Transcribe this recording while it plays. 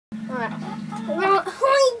Right. Well,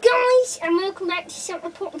 hi guys, and welcome back to Santa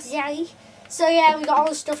Pot's Day. So yeah, we got all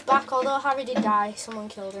the stuff back, although Harry did die. Someone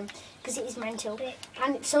killed him, because it is mental.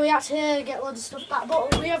 And so we had to get loads of stuff back,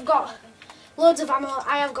 but we have got loads of ammo.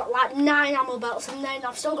 I have got like 9 ammo belts, and then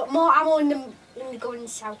I've still got more ammo in the gun,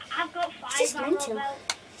 so I've got 5 it's just ammo mental.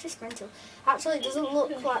 belts. It's just mental. Actually, it doesn't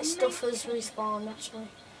look like stuff has respawned, actually.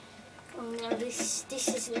 Oh no, this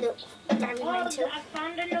is look very mental. I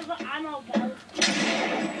found another ammo belt.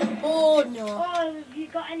 Oh no. Oh, have you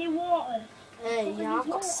got any water? Yeah,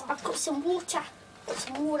 I've got some water. Got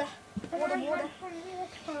some water. Water.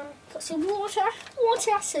 Got some water.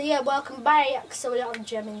 So yeah, welcome back. So we don't have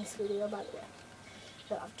Gem in this video, by the way. We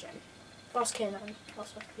don't have Gem. Boss K9.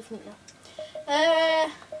 Also, if you know.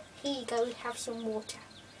 Here you go. We have some water.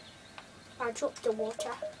 I dropped the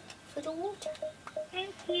water for the water.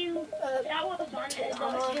 Thank you. That was banter,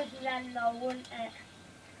 though, just then though, wasn't it?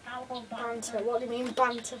 That was banter. What do you mean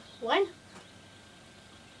banter? When?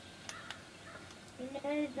 You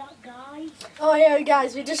know that guy? Oh yeah,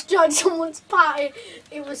 guys, we just joined someone's party.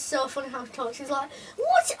 It was so funny how he talks. He's like,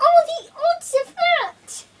 "What are the odds of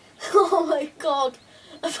that?" Oh my god!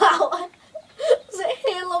 About was it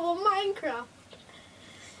Halo or Minecraft?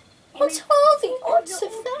 What are the odds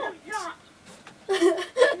of that?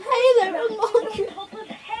 Halo and Minecraft.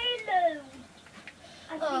 Halo.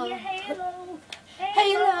 I see a Halo.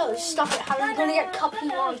 Halo! Stop it, Harry. You're gonna get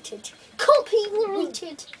copyrighted.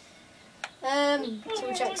 Copyrighted. So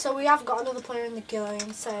we check. So we have got another player in the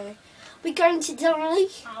game. So we're going to die.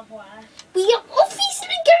 We are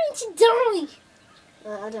obviously going to die.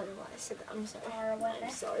 I don't know why I said that. I'm sorry. I'm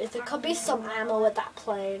sorry. There could be some ammo with that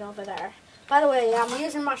plane over there. By the way, I'm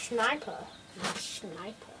using my sniper.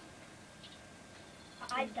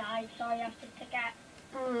 I died, so I have to get.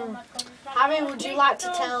 Harry, would you like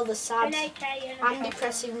to tell the sad and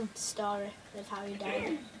depressing story of how you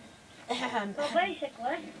died? Well,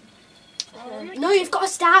 basically, no, you've got to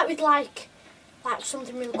start with like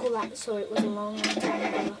something really cool, like so it was a long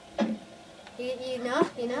time ago. You know?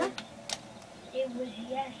 It was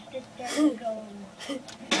yesterday ago.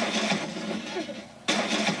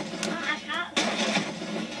 I can't.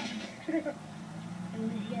 It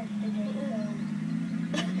was yesterday ago.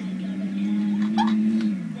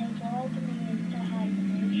 They called me into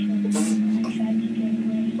hibernation. I tried to get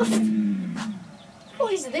away.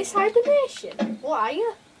 What is this hibernation? What are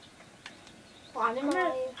you? What animal are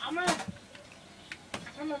you?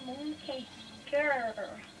 I'm a monkey girl.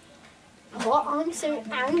 What? I'm so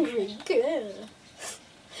angry. Girl.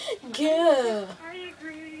 Girl. I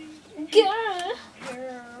agree. Girl.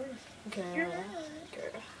 Girl. Girl.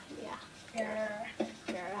 Yeah.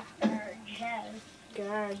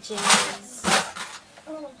 Girl. Jazz.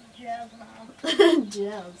 Oh, jazz now.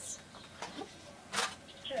 Jazz.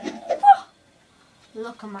 Jazz.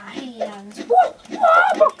 Look at my hands. What?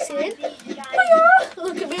 Boxing?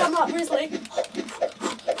 Look at me, I'm like Grizzly.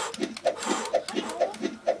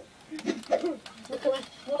 Look at me.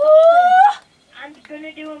 I'm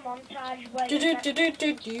gonna do a montage. Wait.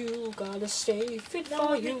 You gotta stay fit No,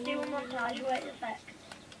 for I'm you. gonna do a montage. Wait a sec.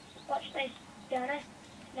 Watch this. Donna.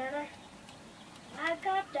 I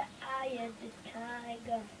got the eye of the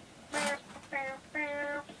tiger. I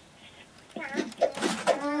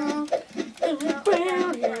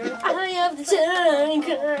have the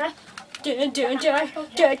tiger.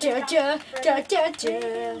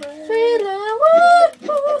 Thriller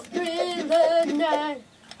night.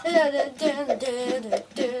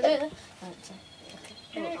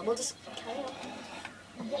 We'll just carry on.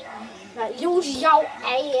 Right, use your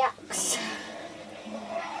axe.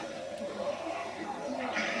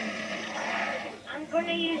 I'm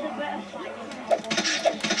gonna use a bit of fire.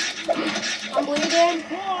 I'm bleeding.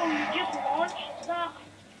 Whoa, you just launched that.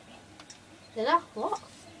 Did I? What?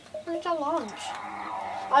 What did I launch?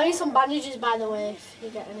 I need some bandages, by the way, if you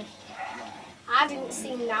get any. I didn't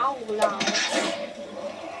see now launch.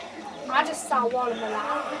 I just saw one of them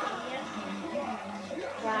out.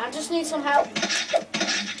 Right, I just need some help.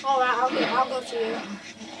 Alright, I'll go to you.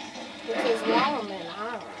 Because one of them, I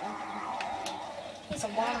don't know. It's a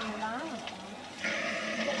one of them, I don't know.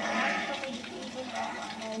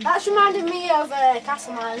 That's reminded me of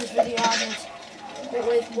Castleman's video I did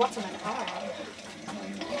with Waterman.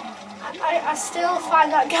 I still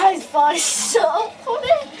find that guy's voice so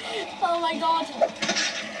funny. Oh my god.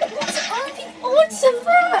 What are the odds of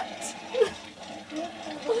that?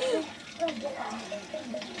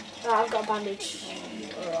 I've got a bandage.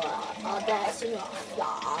 Oh, that's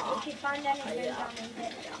enough. If you find anything down in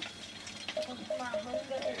it, my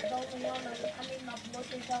hunger is only on my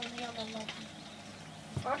blood is only on 11.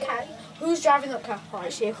 Okay. Who's driving that car? Oh,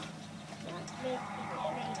 it's you. Me.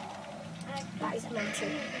 That is mental.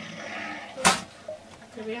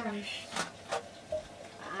 To be honest.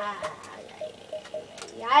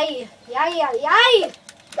 Yay! Yay! Yay! Yay!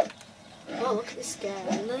 Oh, look at the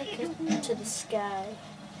sky. Look to the sky.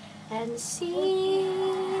 And see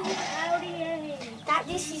that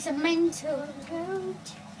this is a mental road.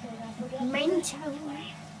 Mental.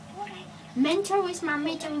 Mental is my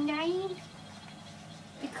middle name.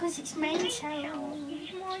 Because it's mental.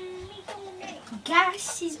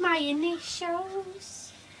 Gas is my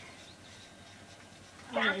initials.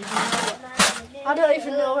 I don't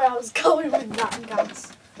even know where I was going with that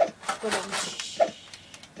gas. But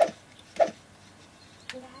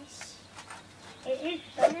it is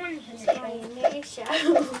someone's initial.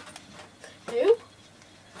 Who?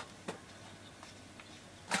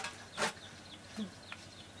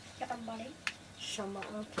 Somebody. Somebody,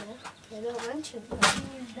 okay. They don't mention that.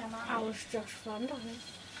 I was just fond of it.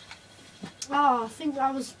 Oh, I think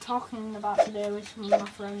I was talking about today with some of my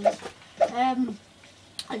friends.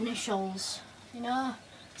 Initials. You know,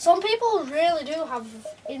 some people really do have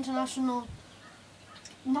international.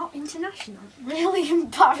 Not international. Really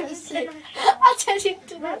embarrassing. I said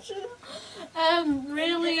international.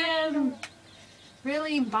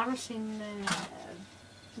 Really embarrassing.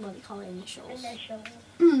 What do you call it? Initials.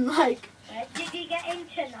 Like. Did you get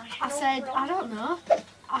international? I said, I don't know.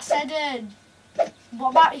 I said,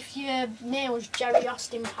 what about if your name was Jerry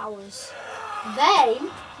Austin Powers? Then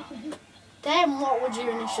what would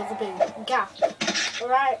your initials be? Gap.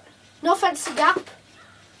 Alright? No offense to Gap.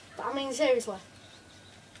 But I mean, seriously.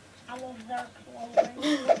 I love their clothing.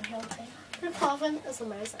 Their clothing is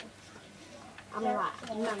amazing. I mean,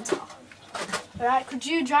 like, mental. Alright, could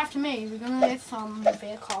you drive to me? We're going to leave some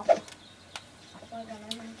vehicle.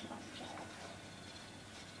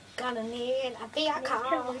 Gonna need a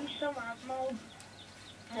vehicle.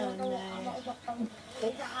 Oh no.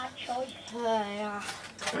 Yeah.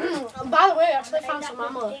 By the way, I actually found some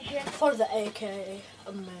ammo for the AK.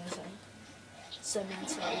 Amazing. So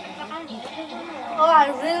mental. Oh,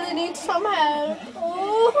 I really need some help.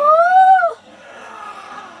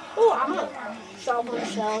 Oh, ammo. Shotgun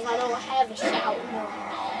shells. I don't have a shotgun.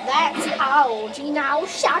 That's old. You know,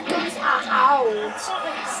 shotguns are old.